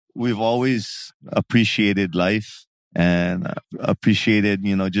we've always appreciated life and appreciated,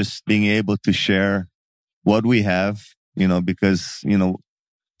 just being able to share what we have, because,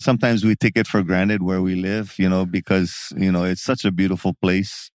 sometimes we take it for granted where we live, because, it's such a beautiful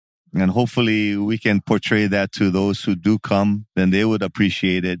place. And hopefully we can portray that to those who do come, then they would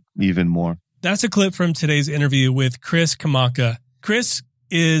appreciate it even more. That's a clip from today's interview with Chris Kamaka. Chris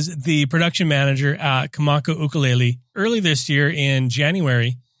is the production manager at Kamaka Ukulele. Early this year in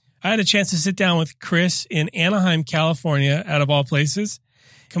January, I had a chance to sit down with Chris in Anaheim, California, out of all places.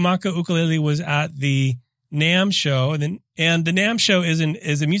 Kamaka Ukulele was at the NAMM show, and the NAMM show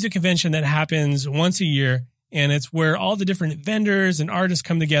is a music convention that happens once a year, and it's where all the different vendors and artists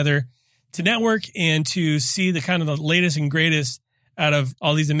come together to network and to see the kind of the latest and greatest out of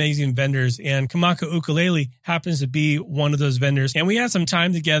all these amazing vendors. And Kamaka Ukulele happens to be one of those vendors. And we had some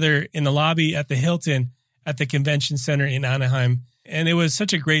time together in the lobby at the Hilton at the convention center in Anaheim. And it was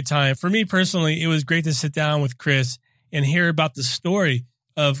such a great time. For me personally, it was great to sit down with Chris and hear about the story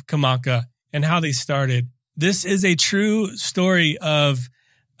of Kamaka and how they started. This is a true story of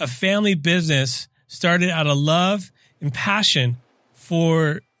a family business started out of love and passion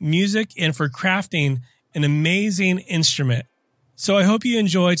for music and for crafting an amazing instrument. So I hope you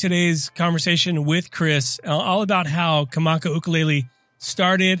enjoy today's conversation with Chris, all about how Kamaka Ukulele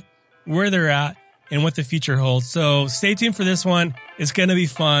started, where they're at, and what the future holds. So stay tuned for this one. It's going to be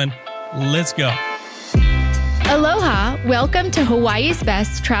fun. Let's go. Aloha, welcome to Hawaii's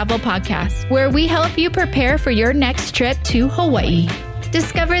Best Travel Podcast, where we help you prepare for your next trip to Hawaii.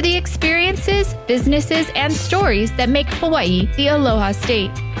 Discover the experiences, businesses, and stories that make Hawaii the Aloha State.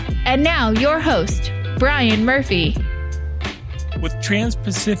 And now your host, Brian Murphy. With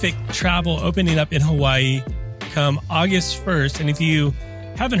Trans-Pacific travel opening up in Hawaii come August 1st, and if you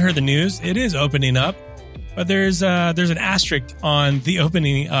haven't heard the news, it is opening up, but there's an asterisk on the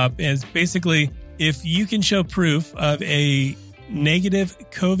opening up. It's basically if you can show proof of a negative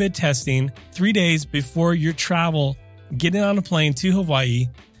COVID testing 3 days before your travel, getting on a plane to Hawaii,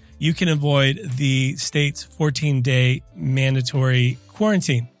 you can avoid the state's 14-day mandatory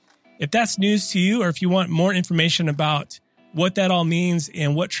quarantine. If that's news to you, or if you want more information about what that all means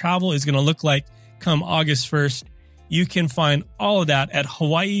and what travel is going to look like come August 1st, you can find all of that at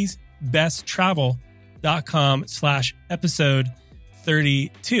hawaiisbesttravel.com/episode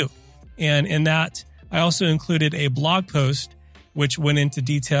 32. And in that, I also included a blog post which went into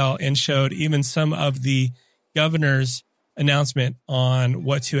detail and showed even some of the governor's announcement on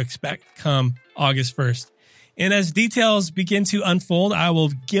what to expect come August 1st. And as details begin to unfold, I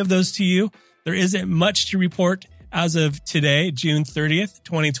will give those to you. There isn't much to report as of today, June 30th,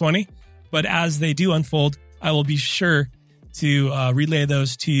 2020. But as they do unfold, I will be sure to relay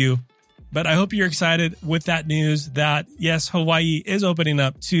those to you. But I hope you're excited with that news that, yes, Hawaii is opening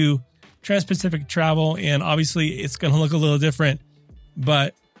up to Trans-Pacific travel. And obviously, it's going to look a little different.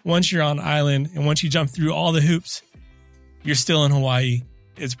 But once you're on island and once you jump through all the hoops, you're still in Hawaii.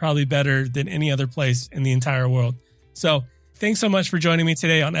 It's probably better than any other place in the entire world. So thanks so much for joining me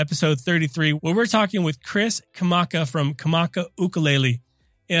today on episode 33, where we're talking with Chris Kamaka from Kamaka Ukulele.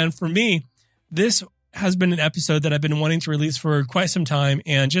 And for me, this has been an episode that I've been wanting to release for quite some time.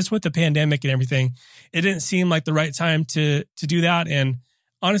 And just with the pandemic and everything, it didn't seem like the right time to do that. And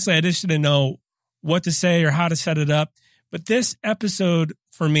honestly, I just didn't know what to say or how to set it up. But this episode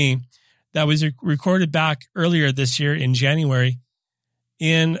for me that was recorded back earlier this year in January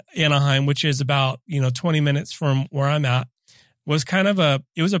in Anaheim, which is about, 20 minutes from where I'm at, was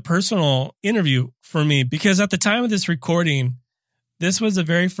it was a personal interview for me, because at the time of this recording, this was the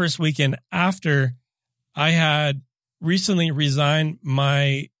very first weekend after I had recently resigned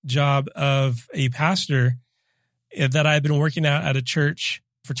my job of a pastor that I had been working at a church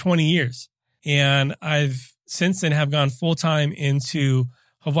for 20 years. And I've since then have gone full time into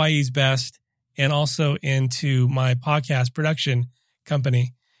Hawaii's Best and also into my podcast production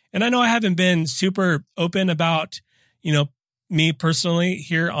company. And I know I haven't been super open about, me personally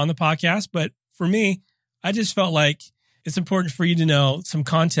here on the podcast, but for me, I just felt like it's important for you to know some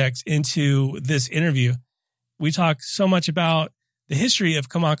context into this interview. We talk so much about the history of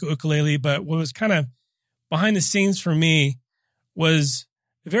Kamaka Ukulele, but what was kind of behind the scenes for me was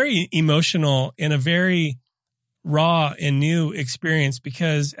very emotional and a very raw and new experience,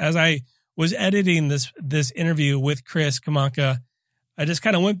 because as I was editing this interview with Chris Kamaka, I just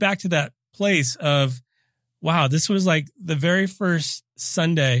kind of went back to that place of, wow, this was like the very first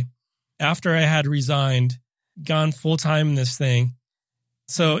Sunday after I had resigned, gone full time in this thing.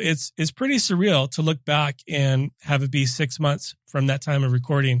 So it's pretty surreal to look back and have it be 6 months from that time of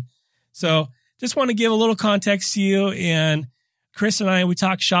recording. So just want to give a little context to you. And Chris and I, we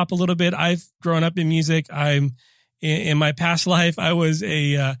talk shop a little bit. I've grown up in music. In my past life, I was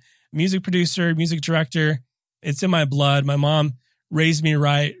a music producer, music director. It's in my blood. My mom raised me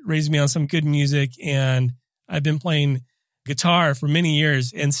on some good music, and I've been playing guitar for many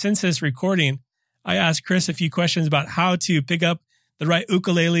years. And since this recording, I asked Chris a few questions about how to pick up the right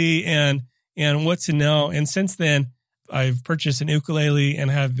ukulele and what to know. And since then, I've purchased an ukulele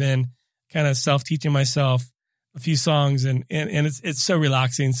and have been kind of self-teaching myself a few songs, and it's so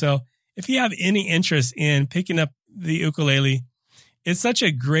relaxing. So if you have any interest in picking up the ukulele, it's such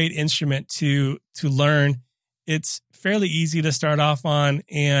a great instrument to learn. It's fairly easy to start off on,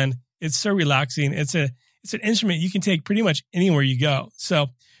 and it's so relaxing. It's an instrument you can take pretty much anywhere you go. So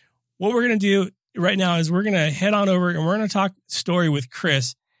what we're going to do right now is we're going to head on over and we're going to talk story with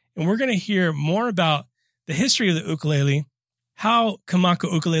Chris, and we're going to hear more about the history of the ukulele, how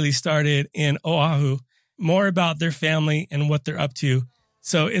Kamaka Ukulele started in Oahu, more about their family and what they're up to.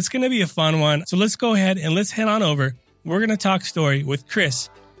 So it's going to be a fun one. So let's go ahead and let's head on over. We're going to talk story with Chris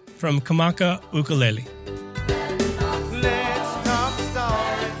from Kamaka Ukulele.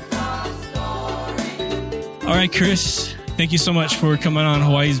 All right, Chris, thank you so much for coming on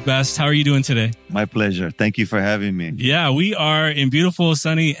Hawaii's Best. How are you doing today? My pleasure. Thank you for having me. Yeah, we are in beautiful,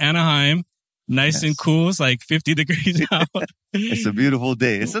 sunny Anaheim. Nice and cool. It's like 50 degrees out. It's a beautiful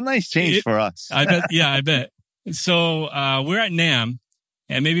day. It's a nice change for us. I bet. Yeah, I bet. So we're at NAMM.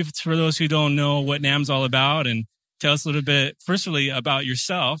 And maybe it's for those who don't know what NAMM's all about, and tell us a little bit, firstly, about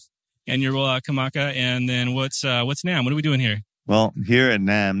yourself and your role at Kamaka, and then what's NAMM? What are we doing here? Well, here at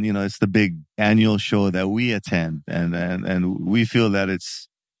NAMM, it's the big annual show that we attend, and we feel that it's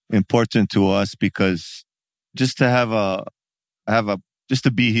important to us because just to just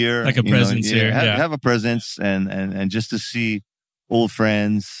to be here, like a presence here, have a presence, and just to see old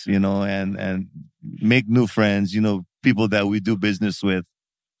friends, and make new friends, people that we do business with,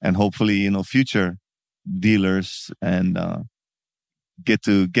 and hopefully, future dealers, and get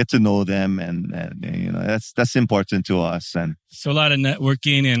to know them, and that's important to us. And so a lot of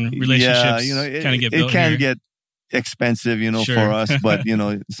networking and relationships kind of get built. It can here. get expensive, Sure. for us, but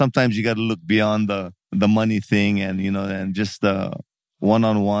sometimes you got to look beyond the money thing, and just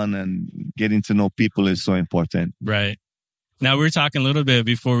one-on-one and getting to know people is so important. Right. Now, we were talking a little bit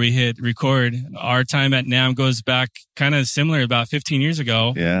before we hit record. Our time at NAMM goes back kind of similar, about 15 years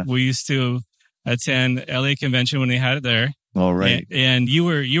ago. Yeah. We used to attend LA convention when they had it there. All right. And you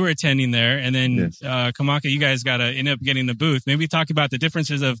were attending there. And then Yes. Kamaka, you guys end up getting the booth. Maybe talk about the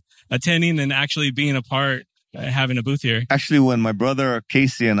differences of attending and actually being a part, having a booth here. Actually, when my brother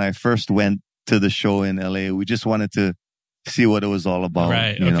Casey and I first went to the show in LA, we just wanted to see what it was all about.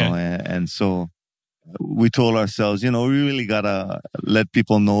 Right. You Okay. know, and so we told ourselves, we really gotta let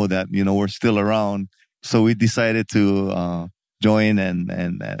people know that, we're still around. So we decided to join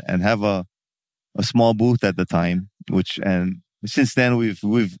and have a small booth at the time, and since then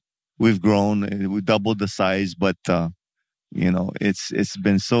we've grown. We doubled the size, but it's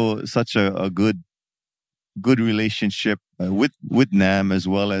been such a good relationship with NAMM, as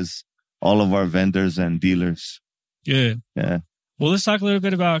well as all of our vendors and dealers. Good. Yeah. Well, let's talk a little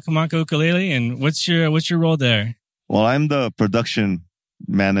bit about Kamaka Ukulele, and what's your role there? Well, I'm the production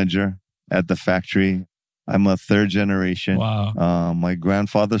manager at the factory. I'm a third generation. Wow. My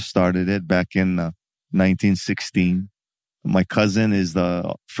grandfather started it back in 1916. My cousin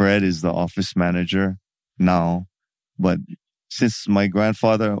Fred is the office manager now. But since when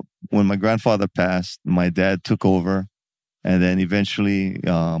my grandfather passed, my dad took over. And then eventually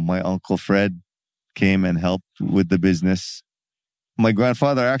my uncle Fred came and helped with the business. My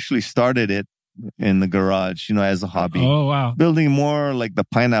grandfather actually started it in the garage, as a hobby. Oh, wow. Building more like the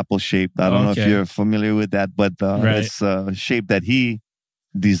pineapple shape. I don't know if Okay. you're familiar with that, but Right. it's a shape that he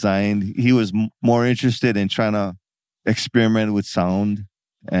designed. He was more interested in trying to experiment with sound,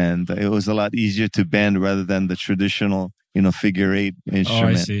 and it was a lot easier to bend rather than the traditional, figure eight instrument. Oh,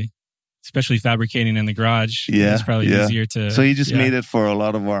 I see. Especially fabricating in the garage. Yeah, It's probably yeah. easier to... So he just made it for a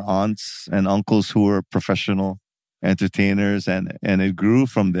lot of our aunts and uncles who were professional entertainers, and it grew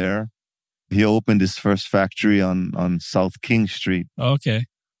from there. He opened his first factory on South King Street. Okay.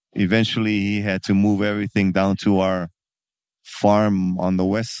 Eventually, he had to move everything down to our farm on the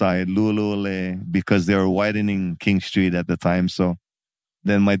west side, Lu'ule'ole, because they were widening King Street at the time. So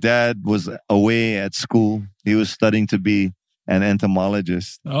then my dad was away at school. He was studying to be an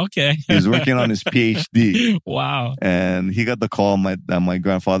entomologist. Okay. He was working on his PhD. Wow. And he got the call that my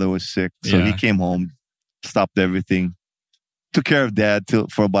grandfather was sick. So he Yeah. came home, stopped everything, took care of dad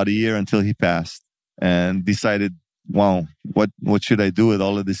for about a year until he passed, and decided, wow, what should I do with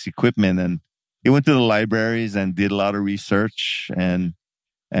all of this equipment? And he went to the libraries and did a lot of research and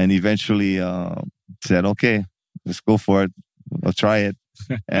eventually said, okay, let's go for it. I'll try it.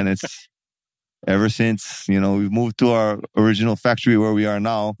 And it's ever since, we've moved to our original factory where we are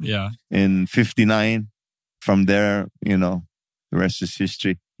now in 59. From there, the rest is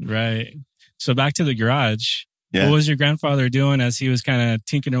history. Right. So back to the garage. Yeah. What was your grandfather doing as he was kind of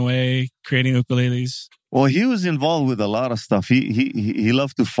tinkering away, creating ukuleles? Well, he was involved with a lot of stuff. He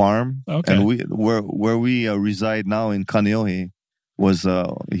loved to farm. Okay. And where we reside now in Kaneohe was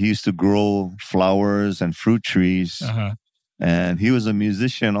he used to grow flowers and fruit trees. Uh-huh. And he was a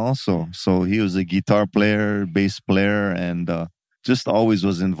musician also. So he was a guitar player, bass player, and just always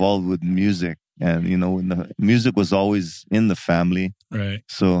was involved with music. And, the music was always in the family. Right.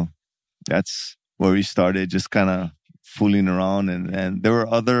 So that's where we started, just kind of fooling around. And there were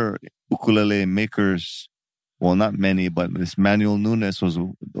other ukulele makers. Well, not many, but this Manuel Nunes was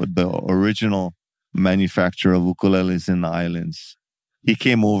the original manufacturer of ukuleles in the islands. He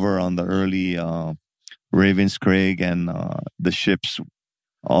came over on the early Ravenscraig and the ships,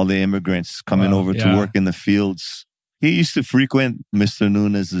 all the immigrants coming over to work in the fields. He used to frequent Mr.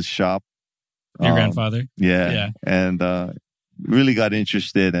 Nunes' shop. Your grandfather? Yeah. And really got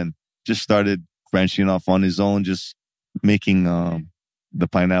interested and just started branching off on his own, just making the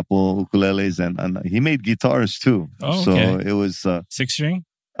pineapple ukuleles. And he made guitars too. Oh, okay. So it was... 6-string?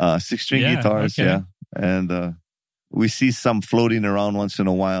 6-string guitars, okay. And we see some floating around once in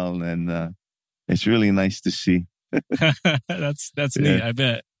a while, and it's really nice to see. That's neat, I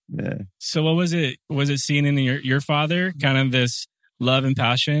bet. Yeah. So what was it? Was it seen in your father, kind of this love and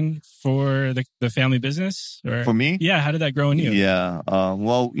passion for the family business? Or, for me? Yeah. How did that grow in you? Yeah.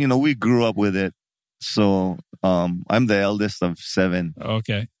 Well, we grew up with it. So I'm the eldest of 7.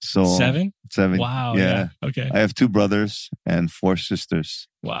 Okay. So 7? 7. Wow. Yeah. Okay. I have 2 brothers and 4 sisters.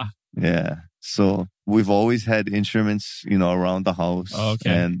 Wow. Yeah. So we've always had instruments, around the house.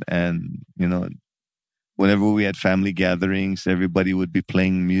 Okay. And whenever we had family gatherings, everybody would be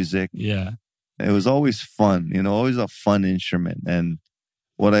playing music. Yeah. It was always fun, always a fun instrument. And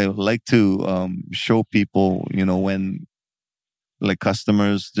what I like to show people, when like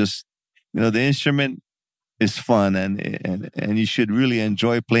customers just, the instrument is fun and you should really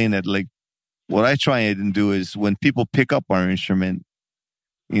enjoy playing it. Like what I try and do is when people pick up our instrument,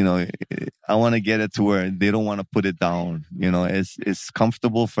 I want to get it to where they don't want to put it down. It's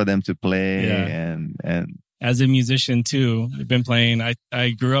comfortable for them to play. Yeah. And as a musician too, I've been playing. I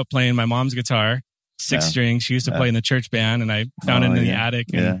grew up playing my mom's guitar, 6-string. She used to play in the church band, and I found it in the attic,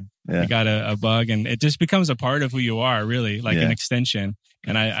 and I got a bug, and it just becomes a part of who you are, really, like an extension.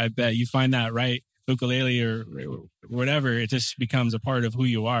 And I bet you find that right, ukulele or whatever, it just becomes a part of who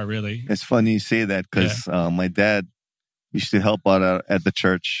you are, really. It's funny you say that because my dad used to help out at the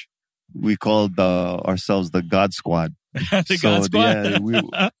church. We called ourselves the God Squad. The God Squad?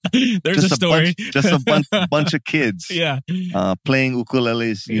 Yeah, there's a story. Just a bunch of kids. Playing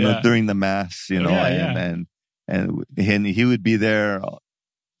ukuleles, during the mass, and he would be there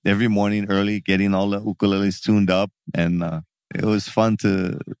every morning early, getting all the ukuleles tuned up, and it was fun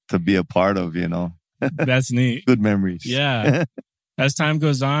to be a part of. That's neat. Good memories. Yeah. As time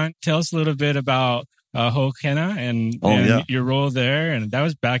goes on, tell us a little bit about Ho'okena and your role there, and that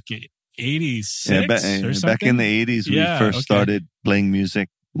was back in 86 or something? Back in the 80s, we first started playing music.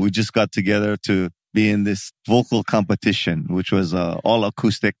 We just got together to be in this vocal competition, which was all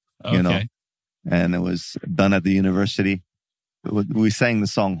acoustic, and it was done at the university. We sang the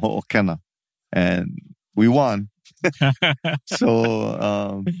song Ho'okena, and we won.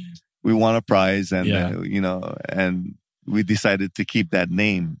 So we won a prize, and and we decided to keep that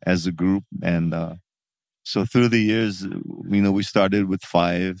name as a group. And so through the years, we started with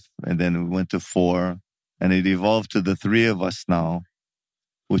 5, and then we went to 4, and it evolved to the 3 of us now,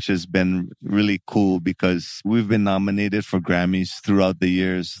 which has been really cool because we've been nominated for Grammys throughout the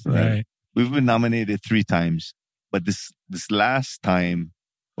years. Right. We've been nominated 3 times, but this last time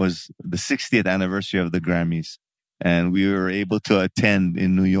was the 60th anniversary of the Grammys, and we were able to attend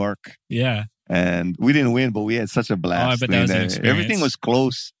in New York. Yeah. And we didn't win, but we had such a blast. Oh, I bet that was an experience. Everything was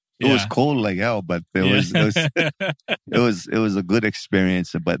close. It was cold like hell, but it was a good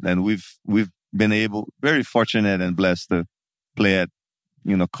experience. But then we've been very fortunate and blessed to play at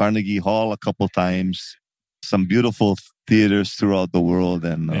Carnegie Hall a couple times, some beautiful theaters throughout the world,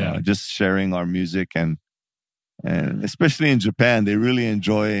 and just sharing our music and especially in Japan, they really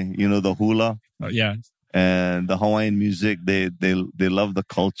enjoy the hula. Oh, yeah. And the Hawaiian music. They love the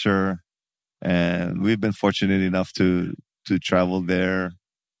culture, and we've been fortunate enough to travel there.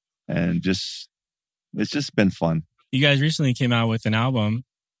 And it's just been fun. You guys recently came out with an album.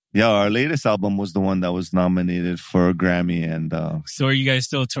 Yeah, our latest album was the one that was nominated for a Grammy. And so are you guys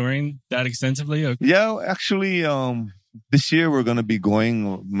still touring that extensively? Okay. Yeah, actually, this year we're going to be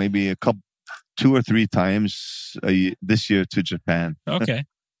going maybe 2 or 3 times this year to Japan. Okay.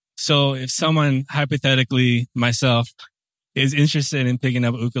 So if someone, hypothetically myself, is interested in picking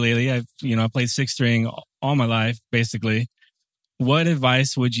up ukulele, I played 6-string all my life, basically. What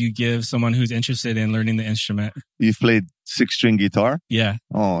advice would you give someone who's interested in learning the instrument? You've played 6-string guitar? Yeah.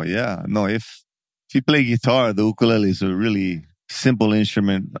 Oh, yeah. No, if you play guitar, the ukulele is a really simple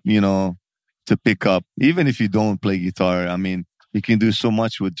instrument, to pick up. Even if you don't play guitar, I mean, you can do so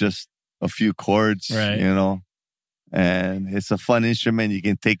much with just a few chords, right. And it's a fun instrument. You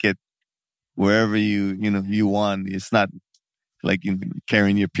can take it wherever you want. It's not like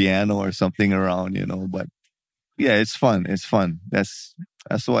carrying your piano or something around, but yeah, it's fun. It's fun. That's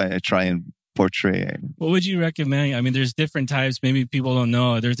why I try and portray it. What would you recommend? I mean, there's different types. Maybe people don't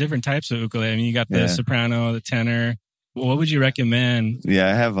know. There's different types of ukulele. I mean, you got the soprano, the tenor. What would you recommend? Yeah,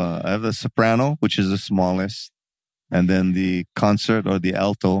 I have the soprano, which is the smallest, and then the concert or the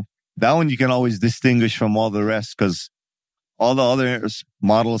alto. That one you can always distinguish from all the rest because all the other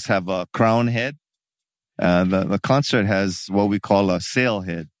models have a crown head. The concert has what we call a sail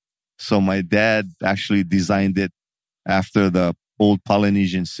head. So my dad actually designed it after the old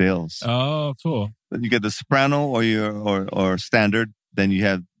Polynesian sails. Oh, cool. You get the soprano or standard. Then you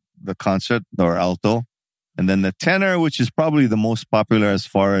have the concert or alto. And then the tenor, which is probably the most popular as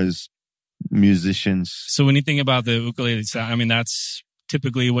far as musicians. So when you think about the ukulele sound, I mean, that's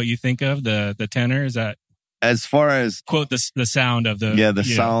typically what you think of, the tenor? Is that... As far as... Quote, the sound of the... Yeah, the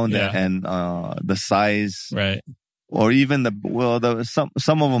sound and the size. Right. Or even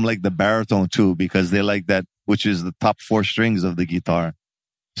some of them like the baritone too, because they like that, which is the top 4 strings of the guitar.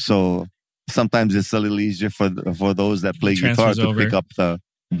 So sometimes it's a little easier for those that play guitar to pick up the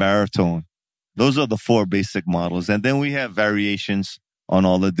baritone. Those are the 4 basic models. And then we have variations on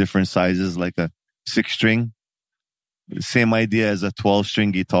all the different sizes, like a 6-string. Same idea as a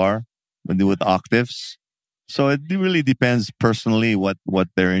 12-string guitar, but with octaves. So it really depends personally what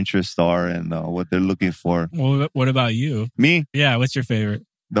their interests are and what they're looking for. Well, what about you? Me? Yeah, what's your favorite?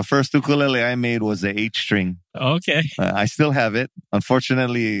 The first ukulele I made was an 8-string. Okay. I still have it.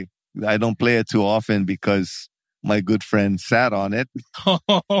 Unfortunately, I don't play it too often because my good friend sat on it.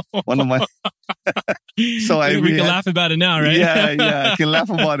 One of my... So we can laugh about it now, right? Yeah. I can laugh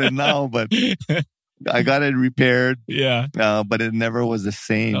about it now, but... I got it repaired. Yeah. But it never was the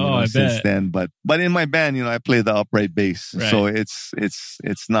same since then. But in my band, I play the upright bass. Right. So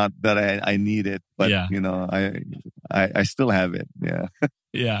it's not that I need it, but I still have it. Yeah.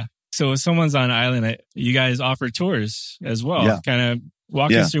 Yeah. So if someone's on island, you guys offer tours as well. Yeah. Kind of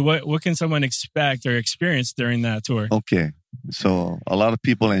walk us through what can someone expect or experience during that tour? Okay. So a lot of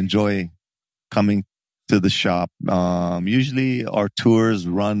people enjoy coming to the shop. Usually our tours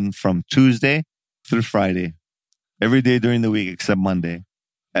run from Tuesday through Friday, every day during the week except Monday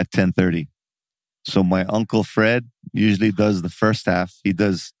at 10:30. So my uncle Fred usually does the first half. He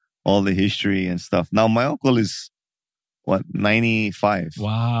does all the history and stuff. Now my uncle is 95.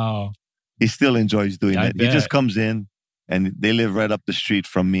 Wow. He still enjoys doing it. Bet. He just comes in and they live right up the street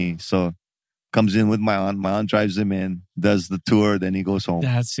from me. So comes in with my aunt. My aunt drives him in, does the tour, then he goes home.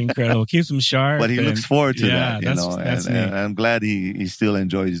 That's incredible. Keeps him sharp. But he looks forward to that, that's neat. And I'm glad he still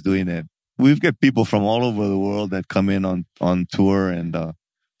enjoys doing it. We've got people from all over the world that come in on tour, and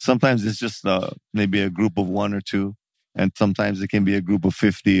sometimes it's just maybe a group of 1 or 2, and sometimes it can be a group of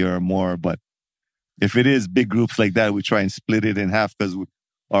 50 or more. But if it is big groups like that, we try and split it in half because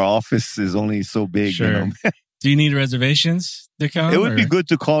our office is only so big. Sure. Do you need reservations to come? It would be good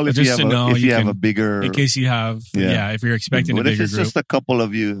to call if you have a bigger... In case you have, if you're expecting a bigger group. But if it's just a couple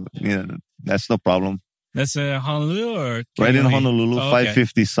of you, that's no problem. That's Honolulu or? Right in Honolulu,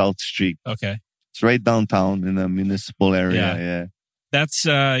 550 South Street. Okay. It's right downtown in the municipal area. Yeah.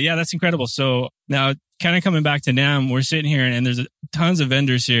 That's incredible. So now kind of coming back to NAMM, we're sitting here and there's tons of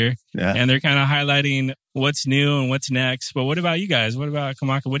vendors here and they're kind of highlighting what's new and what's next. But what about you guys? What about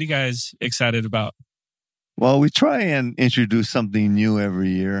Kamaka? What are you guys excited about? Well, we try and introduce something new every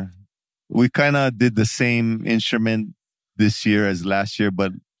year. We kind of did the same instrument this year as last year,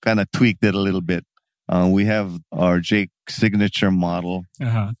 but kind of tweaked it a little bit. We have our Jake signature model.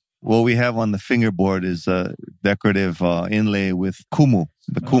 Uh-huh. What we have on the fingerboard is a decorative inlay with kumu,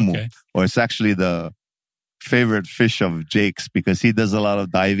 the kumu. Or it's actually the favorite fish of Jake's because he does a lot of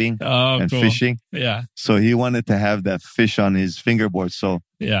diving and fishing. Yeah. So he wanted to have that fish on his fingerboard. So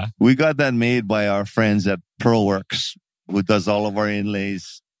we got that made by our friends at Pearlworks, who does all of our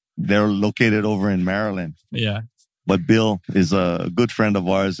inlays. They're located over in Maryland. Yeah. But Bill is a good friend of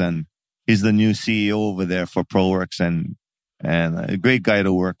ours, and he's the new CEO over there for ProWorks, and a great guy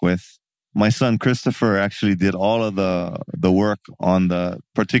to work with. My son Christopher actually did all of the work on the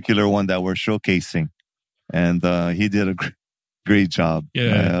particular one that we're showcasing, and he did a great job.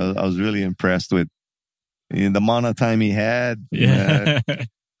 Yeah, I was really impressed with the amount of time he had. Yeah.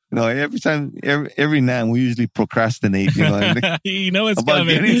 Every night we usually procrastinate, it's about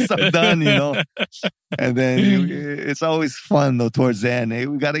coming. getting stuff done, and then it's always fun though towards the end. Hey,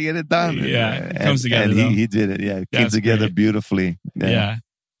 we got to get it done. Yeah, it comes together. And he did it. Yeah, it came together beautifully. Yeah.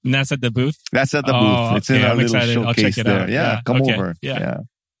 And that's at the booth? That's at the booth. It's in our little showcase. I'll check it there. out. Yeah, come over. Yeah.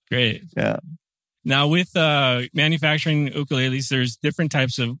 Great. Yeah. Now with manufacturing ukuleles, there's different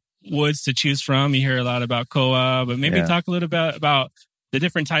types of woods to choose from. You hear a lot about koa, but maybe talk a little bit about the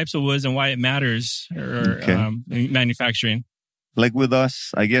different types of woods and why it matters in manufacturing. Like with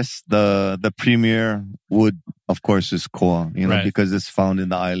us, I guess the premier wood, of course, is koa, right. because it's found in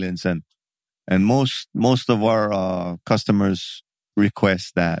the islands, and most of our customers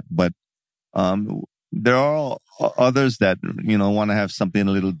request that. But there are others that want to have something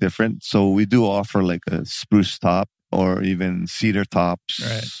a little different. So we do offer like a spruce top or even cedar tops,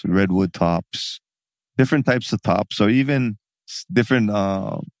 right. redwood tops, different types of tops, or even different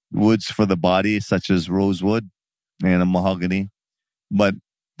woods for the body, such as rosewood and a mahogany. But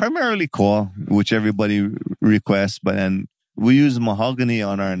primarily koa, which everybody requests. And we use mahogany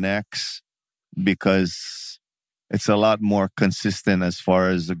on our necks because it's a lot more consistent as far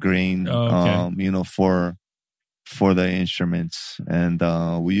as the grain, for the instruments. And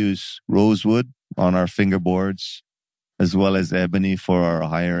we use rosewood on our fingerboards, as well as ebony for our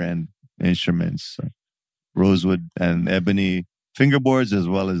higher end instruments. Rosewood and ebony fingerboards, as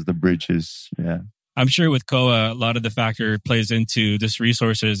well as the bridges. Yeah. I'm sure with koa, a lot of the factor plays into just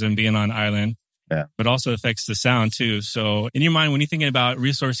resources and being on island. Yeah. But also affects the sound too. So in your mind, when you're thinking about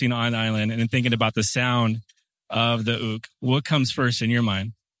resourcing on island and thinking about the sound of the ook, what comes first in your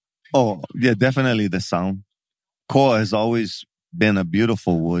mind? Oh, yeah, definitely the sound. Koa has always been a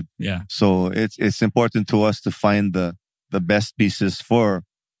beautiful wood. Yeah. So it's important to us to find the best pieces for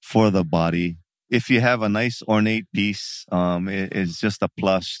the body. If you have a nice ornate piece, it's just a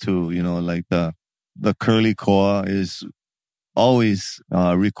plus too. Like the curly koa is always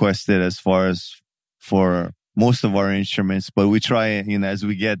requested as far as for most of our instruments, but we try, as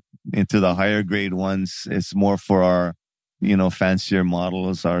we get into the higher grade ones, it's more for our, fancier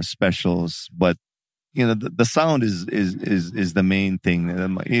models, our specials. But, the sound is the main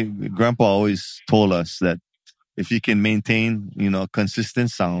thing. Grandpa always told us that if you can maintain,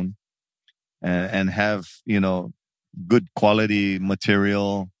 consistent sound and have, good quality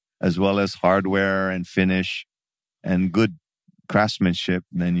material as well as hardware and finish and good craftsmanship,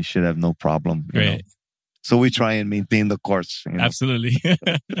 then you should have no problem. Great. So we try and maintain the course. Absolutely.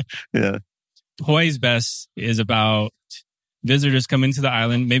 Yeah. Hawaii's Best is about visitors coming to the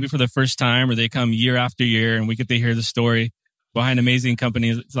island, maybe for the first time, or they come year after year, and we get to hear the story behind amazing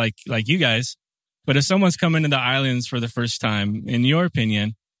companies like you guys. But if someone's coming to the islands for the first time, in your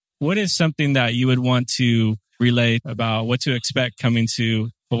opinion, what is something that you would want to relay about what to expect coming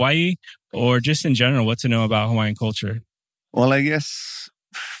to Hawaii, or just in general, what to know about Hawaiian culture? Well, I guess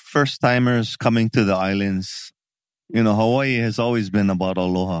first timers coming to the islands, Hawaii has always been about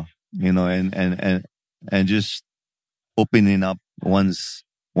aloha, and just opening up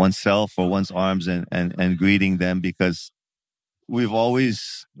oneself or one's arms and greeting them, because we've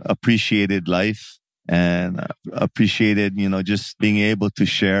always appreciated life and appreciated, just being able to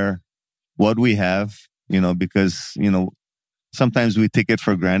share what we have, because, sometimes we take it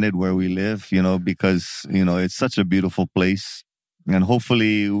for granted where we live, because, it's such a beautiful place. And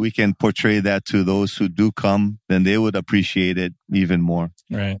hopefully we can portray that to those who do come, then they would appreciate it even more.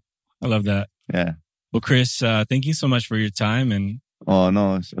 Right. I love that. Yeah. Well, Chris, thank you so much for your time. Oh,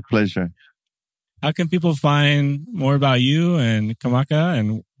 no, it's a pleasure. How can people find more about you and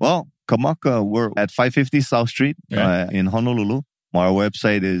Kamaka? Well, Kamaka, we're at 550 South Street in Honolulu. Our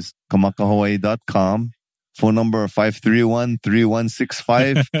website is kamakahawaii.com. Phone number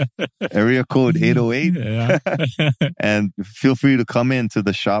 531-3165, area code 808. Yeah. And feel free to come into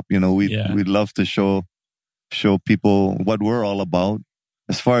the shop. We'd love to show people what we're all about.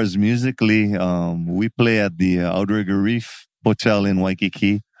 As far as musically, we play at the Outrigger Reef Hotel in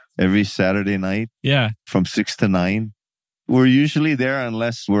Waikiki every Saturday night. Yeah. From 6 to 9. We're usually there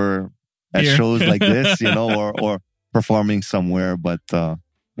unless we're at shows like this, or performing somewhere. But,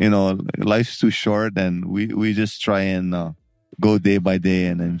 life's too short, and we just try and go day by day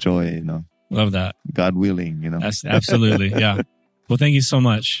and enjoy, Love that. God willing, Absolutely. Yeah. Well, thank you so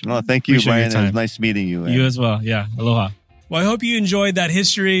much. No, thank you, Brian. It was nice meeting you. You as well. Yeah. Aloha. Well, I hope you enjoyed that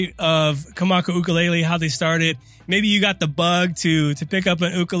history of Kamaka Ukulele, how they started. Maybe you got the bug to pick up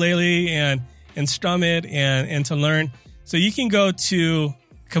an ukulele and strum it and to learn. So you can go to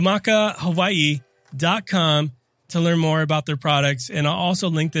kamakahawaii.com to learn more about their products. And I'll also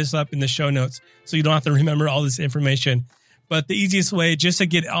link this up in the show notes so you don't have to remember all this information. But the easiest way just to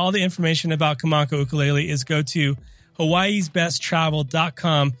get all the information about Kamaka Ukulele is go to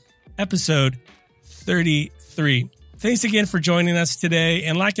hawaiisbesttravel.com, episode 33. Thanks again for joining us today.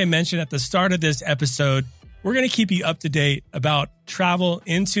 And like I mentioned at the start of this episode, we're going to keep you up to date about travel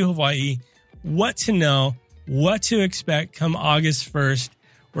into Hawaii, what to know, what to expect come August 1st.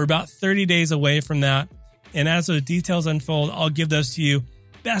 We're about 30 days away from that. And as those details unfold, I'll give those to you.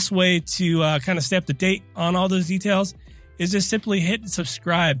 Best way to kind of stay up to date on all those details is just simply hit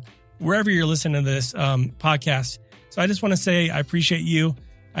subscribe wherever you're listening to this podcast. So I just want to say I appreciate you.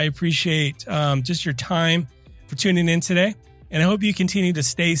 I appreciate just your time for tuning in today. And I hope you continue to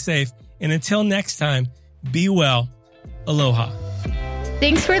stay safe. And until next time, be well. Aloha.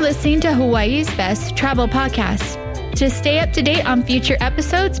 Thanks for listening to Hawaii's Best Travel Podcast. To stay up to date on future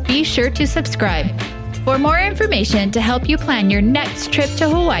episodes, be sure to subscribe. For more information to help you plan your next trip to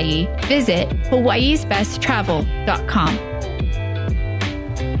Hawaii, visit hawaiisbesttravel.com.